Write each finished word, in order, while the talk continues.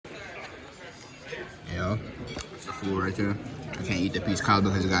food right there. I can't eat the peach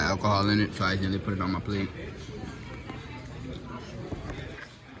cobbler because it got alcohol in it, so I accidentally put it on my plate.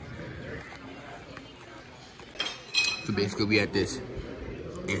 So basically, we at this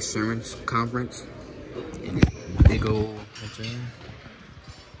insurance conference in this big old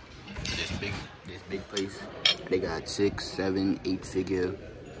this big place. They got 6, 7, 8 figure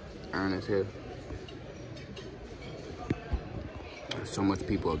earners here. So much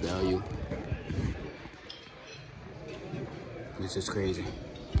people value. This is crazy.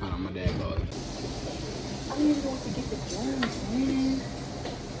 Hold on, my dad called. I don't even want to get the drones, man.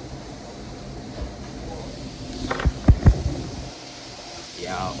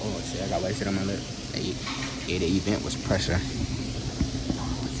 Yeah, oh shit, I got wasted on my lip. Yeah, the event was pressure.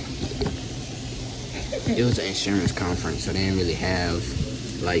 It was an insurance conference, so they didn't really have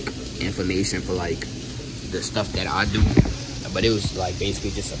like information for like the stuff that I do. But it was like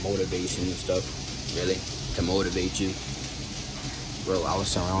basically just a motivation and stuff, really, to motivate you. Bro, I was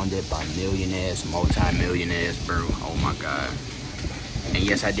surrounded by millionaires, multi-millionaires, bro. Oh my God. And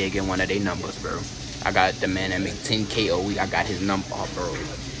yes, I did get one of their numbers, bro. I got the man that make 10K a week. I got his number, bro.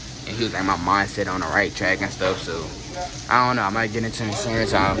 And he was like, my mindset on the right track and stuff. So, I don't know. I might get into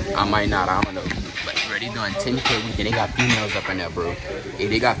insurance. I might not. I don't know. But, bro, they doing 10K a week. And they got females up in there, bro. Yeah,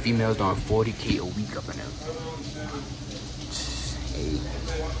 they got females doing 40K a week up in there. Hey,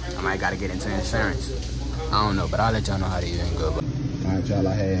 I might got to get into insurance. I don't know. But I'll let y'all know how they even go. Alright, y'all.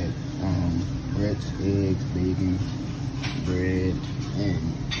 I had grits, eggs, bacon, bread, and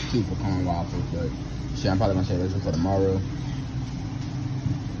 2 pecan waffles, but shit, I'm probably gonna save this one for tomorrow.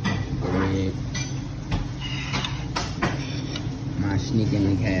 Bread. My sneaking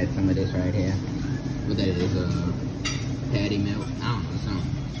link had some of this right here. What that is, patty melt. I don't know,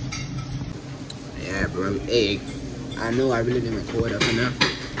 something. Yeah, bro. Egg. I know I really didn't record up enough.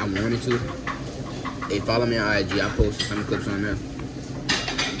 I wanted to. Hey, follow me on IG. I posted some clips on there.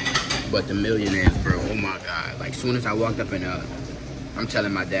 But the millionaires, bro. Oh my God. Like, soon as I walked up in I'm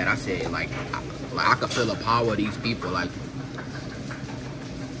telling my dad, I said, like I could feel the power of these people, like,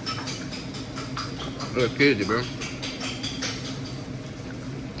 look crazy, bro.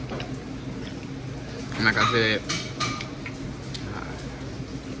 And like I said,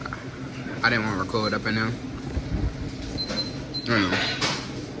 I didn't want to record up in there. I don't know.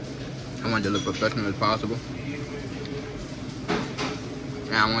 I wanted to look professional as possible.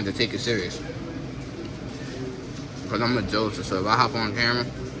 And I wanted to take it serious. Because I'm a joker, so if I hop on camera,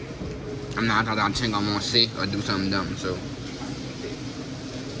 I'm not gonna think I'm gonna say or do something dumb, so.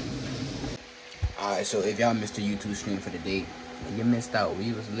 Alright, so if y'all missed the YouTube stream for the day, you missed out.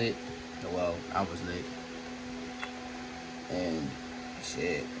 We was lit. Well, I was lit. And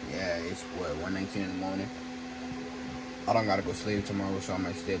shit, yeah, it's what, 1:19 in the morning. I don't gotta go sleep tomorrow, so I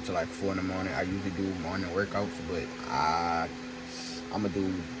might stay up till like 4 in the morning. I usually do morning workouts, but I'm gonna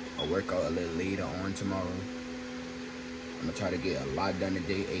do a workout a little later on tomorrow. I'm gonna try to get a lot done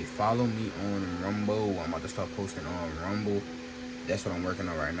today. Hey, follow me on Rumble. I'm about to start posting on Rumble. That's what I'm working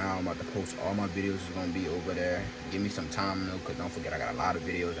on right now. I'm about to post all my videos. Is gonna be over there. Give me some time though, cause don't forget I got a lot of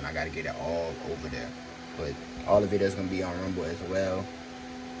videos and I gotta get it all over there. But all the videos gonna be on Rumble as well.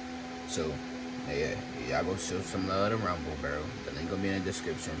 So yeah, y'all go show some love to Rumble, bro. The link gonna be in the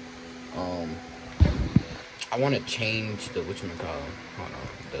description. I wanna change the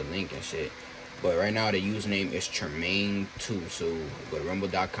the link and shit. But right now the username is Tremaine2. So go to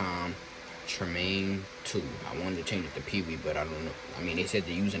rumble.com, Tremaine2. I wanted to change it to Pee-wee, but I don't know. I mean, they said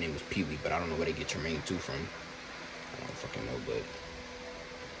the username was Pee-wee, but I don't know where they get Tremaine2 from. I don't fucking know, but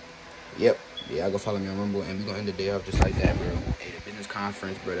yep. Yeah, go follow me on Rumble, and we gonna end the day off just like that, bro. Hey, the business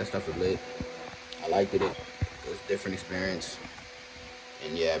conference, bro, that stuff was lit. I liked it. It was a different experience.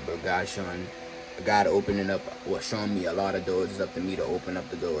 And yeah, bro, God opening up, showing me a lot of doors. It's up to me to open up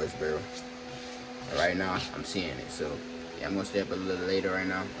the doors, bro. Right now, I'm seeing it, so yeah, I'm gonna stay up a little later right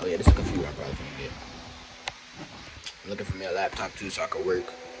now. Oh yeah, this is a computer I'm probably gonna get. I'm looking for me a laptop too, so I can work.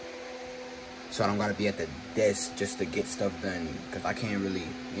 So I don't gotta be at the desk just to get stuff done, cause I can't really,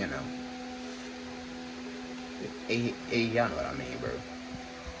 you know. Hey, y'all know what I mean, bro.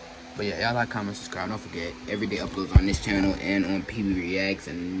 But yeah, y'all like, comment, subscribe. Don't forget, everyday uploads on this channel and on PB Reacts,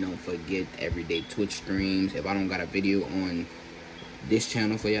 and don't forget everyday Twitch streams. If I don't got a video on this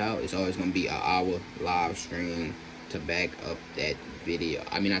channel for y'all, it's always gonna be an hour live stream to back up that video.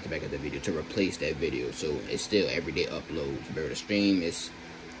 I mean, not to back up that video, to replace that video. So it's still everyday uploads, bro. The stream is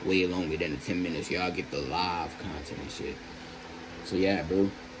way longer than the 10 minutes. Y'all get the live content and shit. So yeah,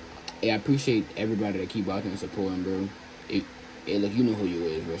 bro. Hey, I appreciate everybody that keep watching and supporting, bro. Hey, look, you know who you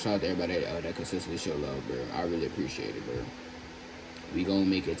is, bro. Shout out to everybody that consistently show love, bro. I really appreciate it, bro. We gonna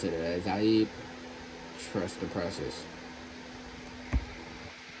make it to the Zaib. Trust the process.